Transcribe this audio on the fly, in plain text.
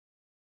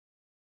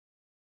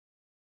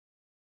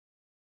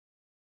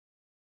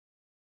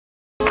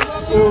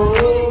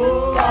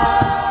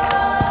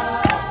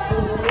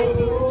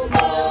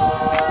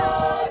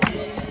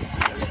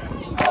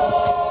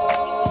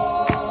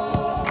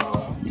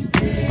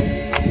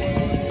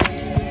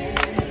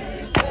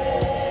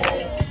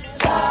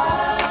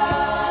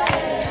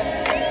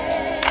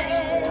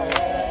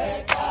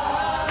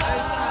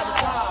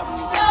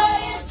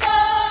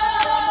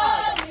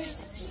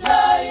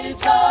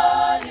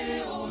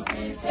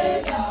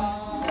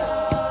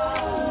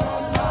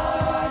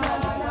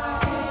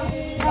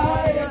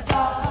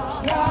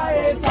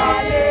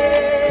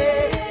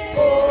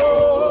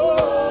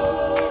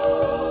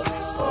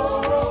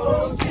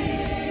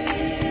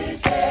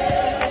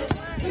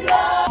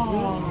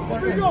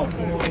Yeah,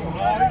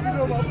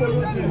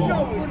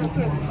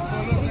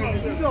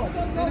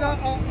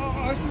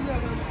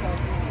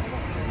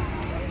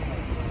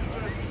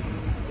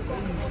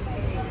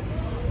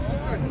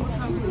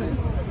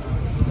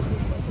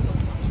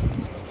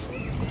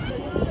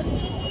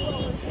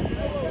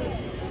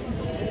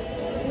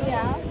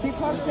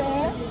 because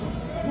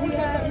we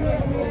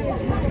are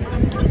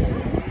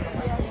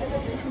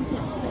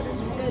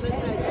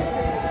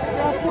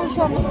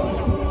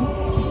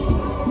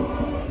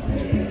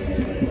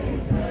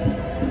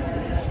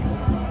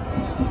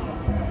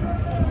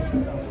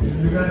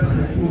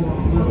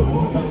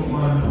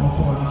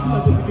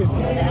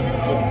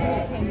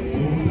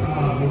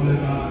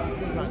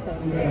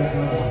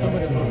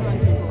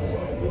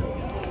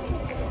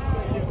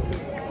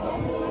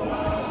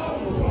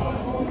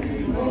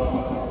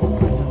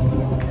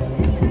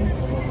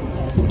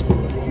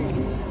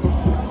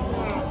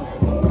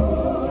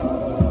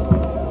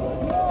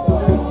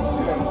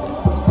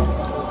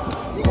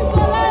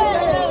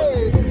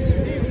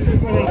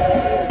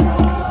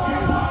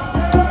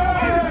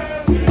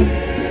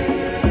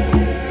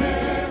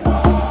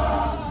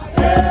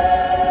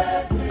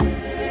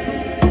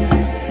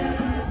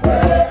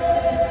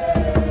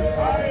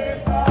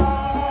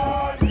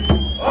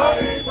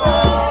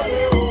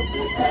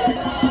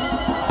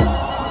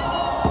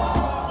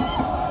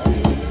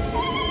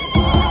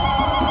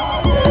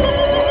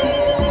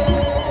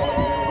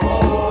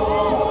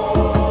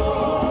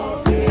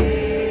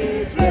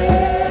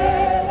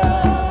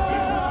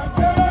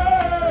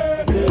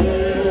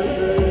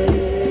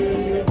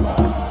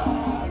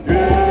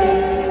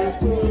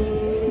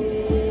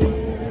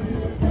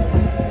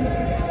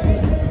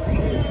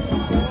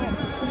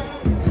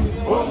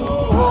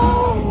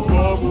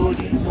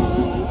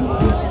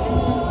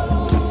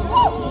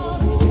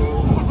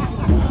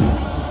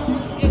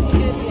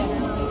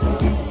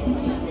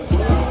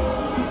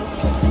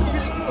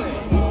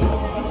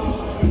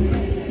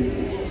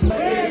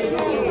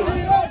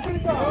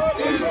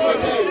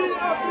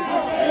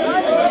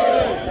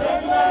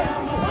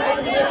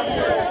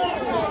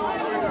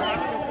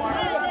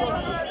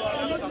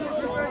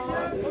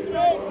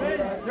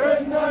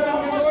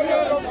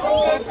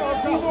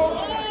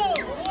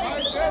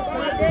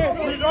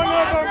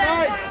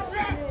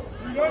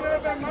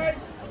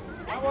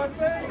I was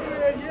saying we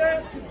are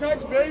here to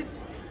touch base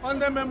on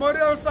the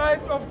memorial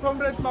site of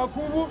Comrade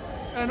Makubu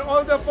and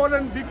all the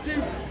fallen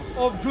victims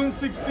of June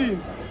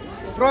 16.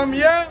 From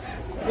here,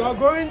 we are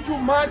going to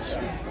march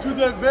to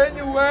the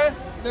venue where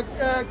the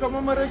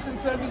commemoration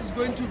service is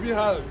going to be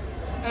held.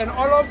 And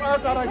all of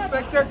us are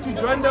expected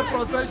to join the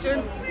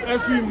procession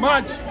as we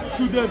march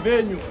to the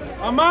venue.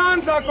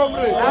 Amandla,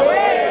 comrade!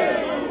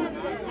 Away!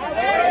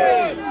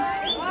 Away!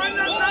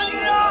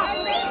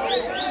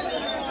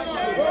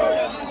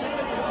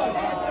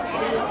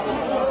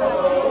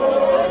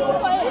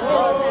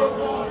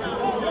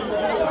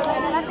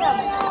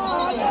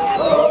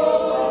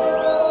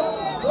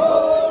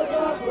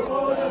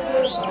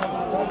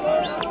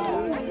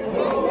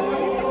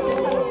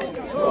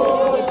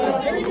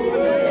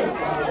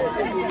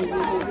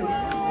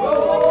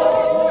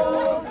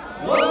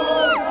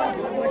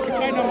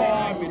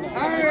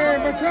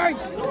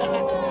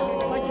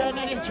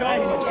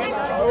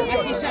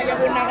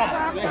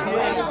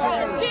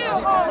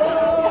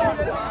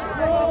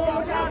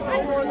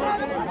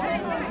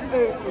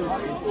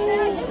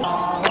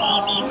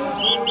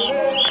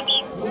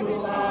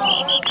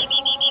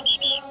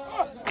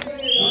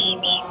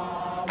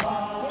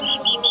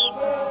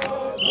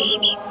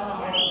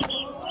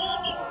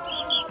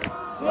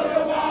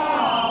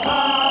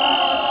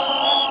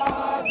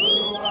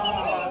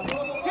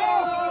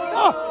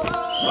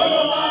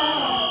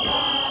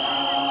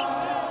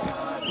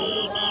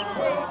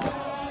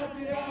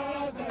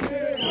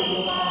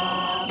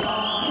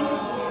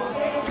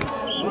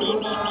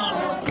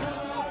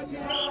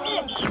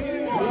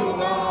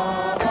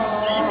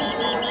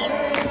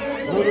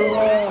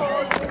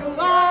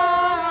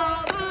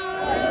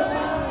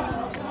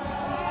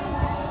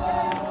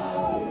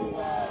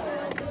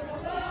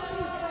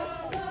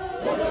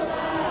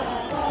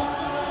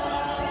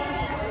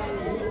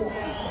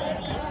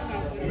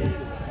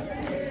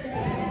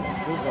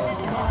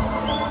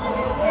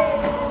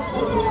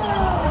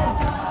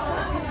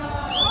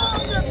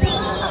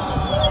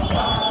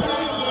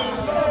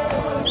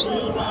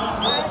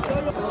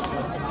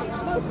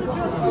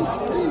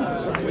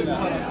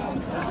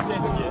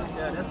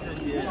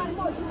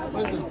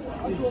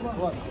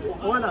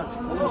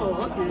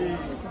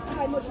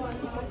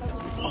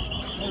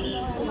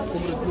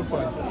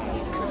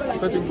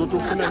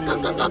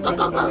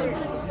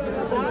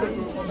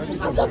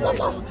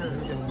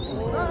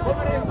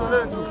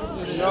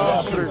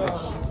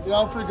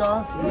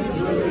 Africa.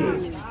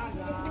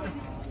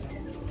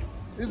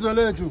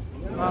 Israel,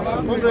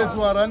 comrades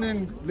who are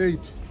running late.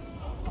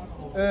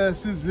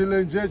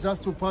 Sizile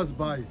just to pass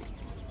by.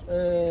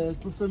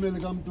 To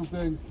family come to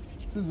Ken.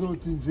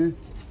 Sizoti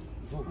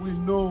we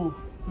know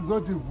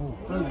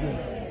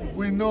Sizoti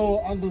we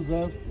know Uncle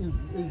Zaf is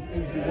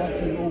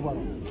watching over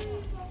us.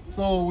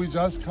 So we're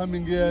just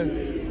coming here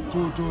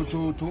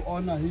to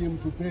honor him,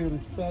 to pay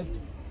respect.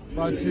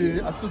 But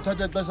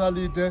asithatha ixesha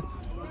lide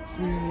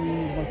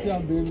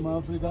masihambeni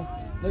ma-Africa.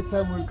 Next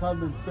time we'll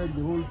come and spend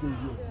the whole day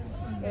here.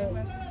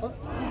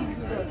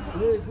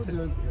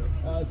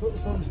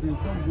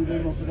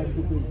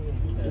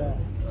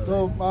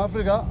 So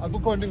ma-Africa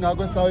akukho nto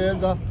ingako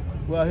esawuyenza.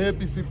 We are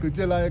happy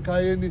sigqithe la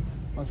ekhayeni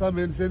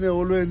masihambeni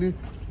seneholweni.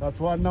 That's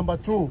one. Number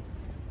two,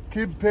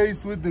 keep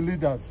pace with the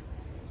leaders.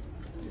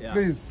 Yeah.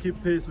 Please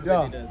Keep pace with the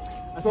leaders.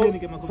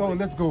 so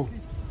let's go.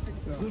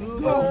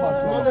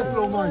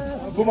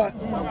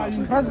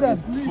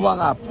 President,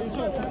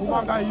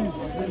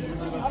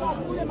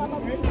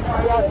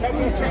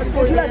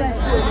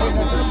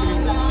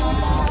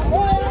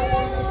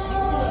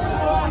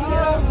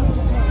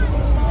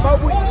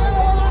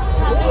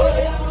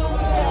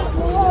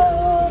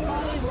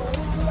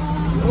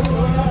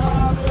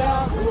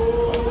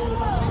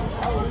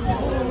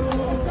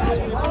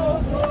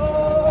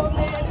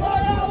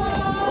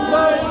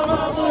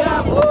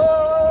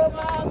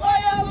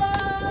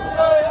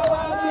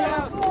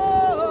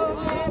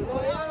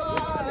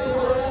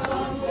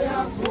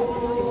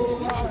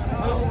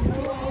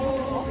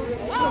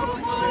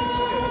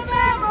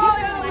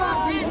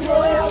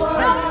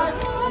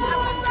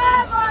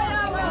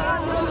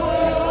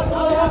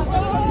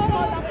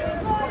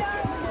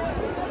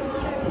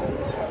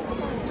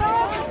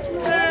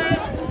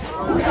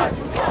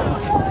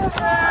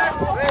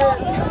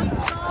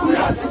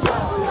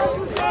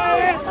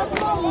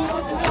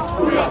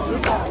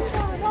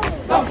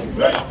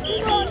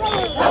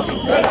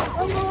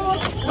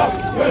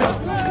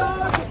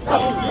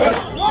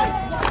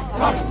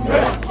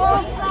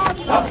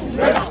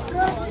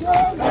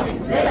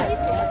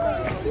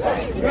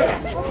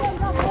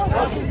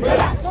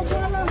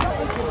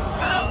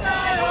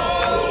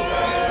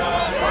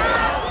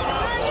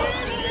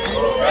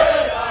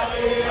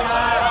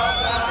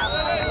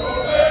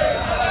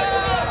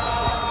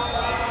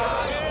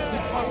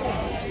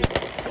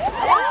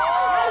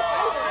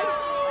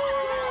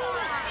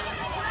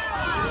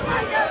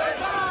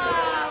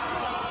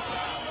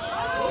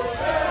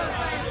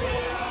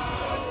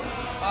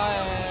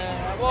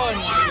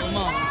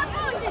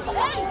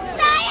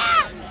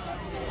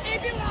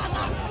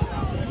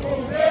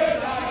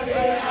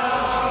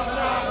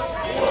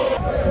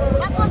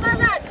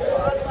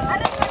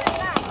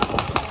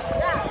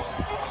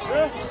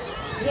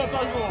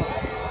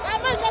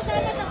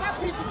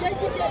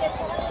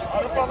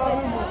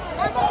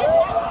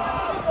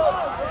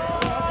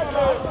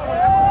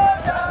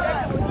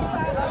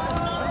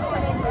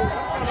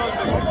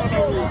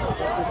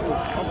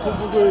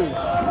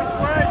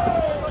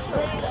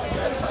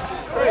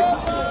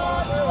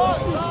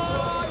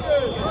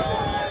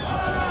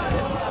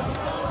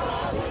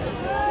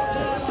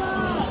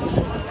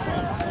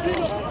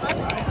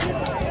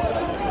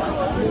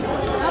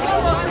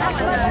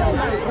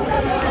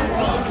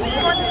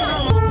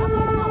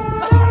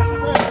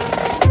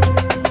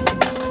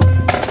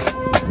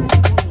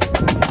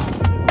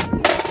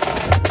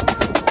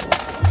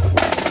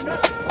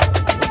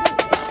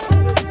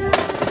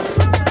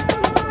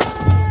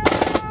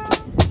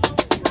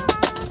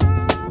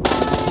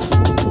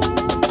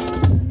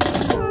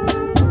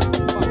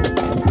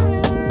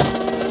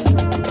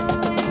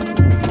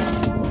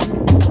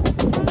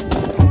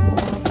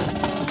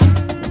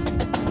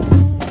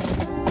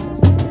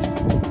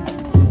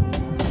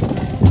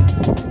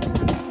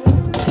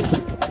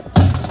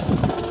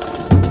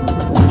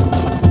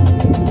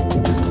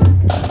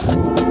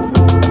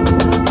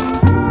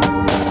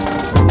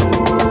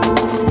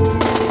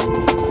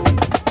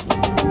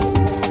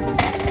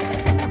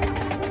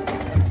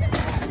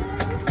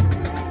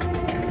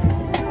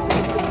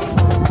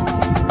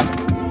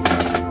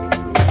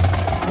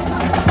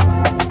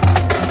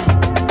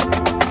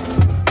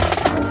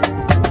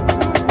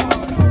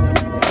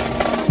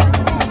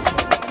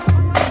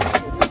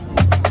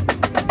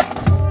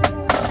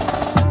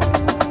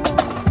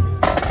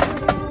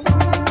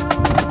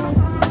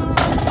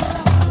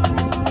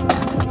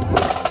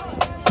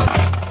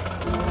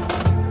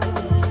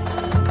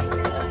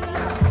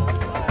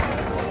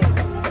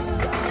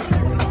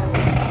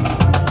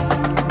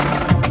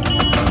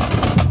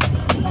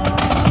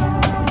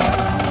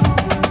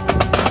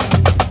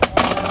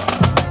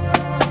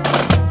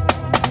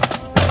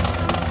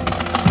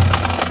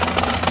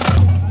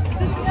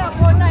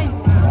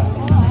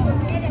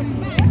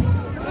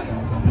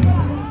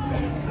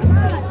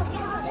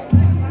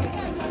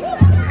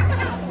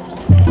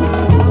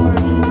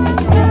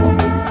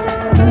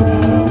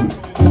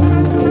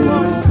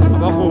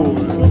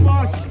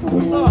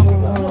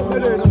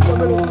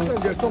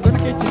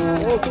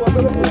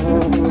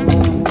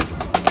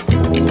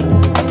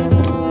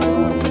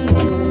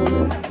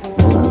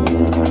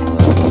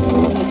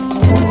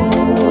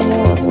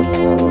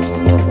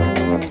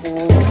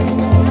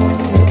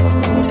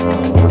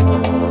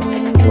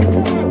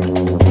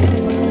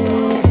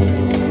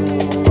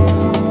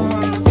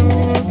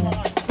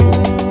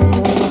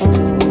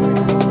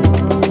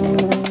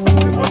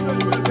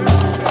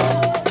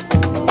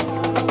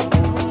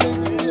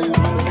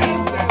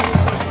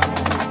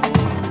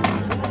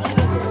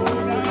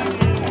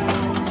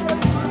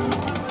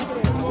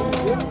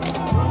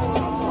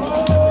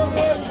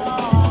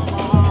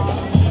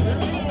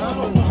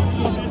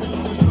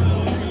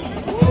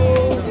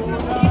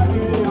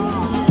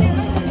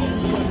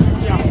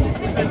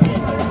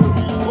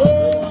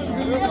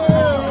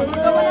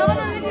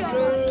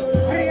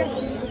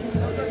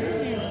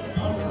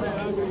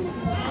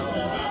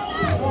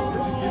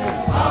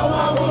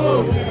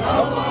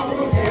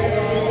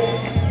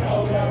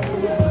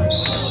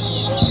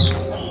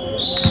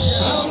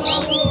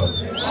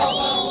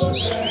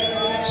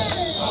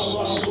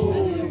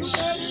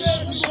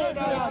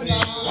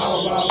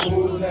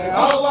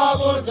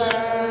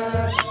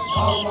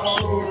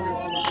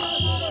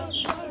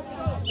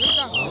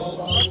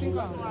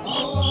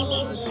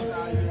 Hey,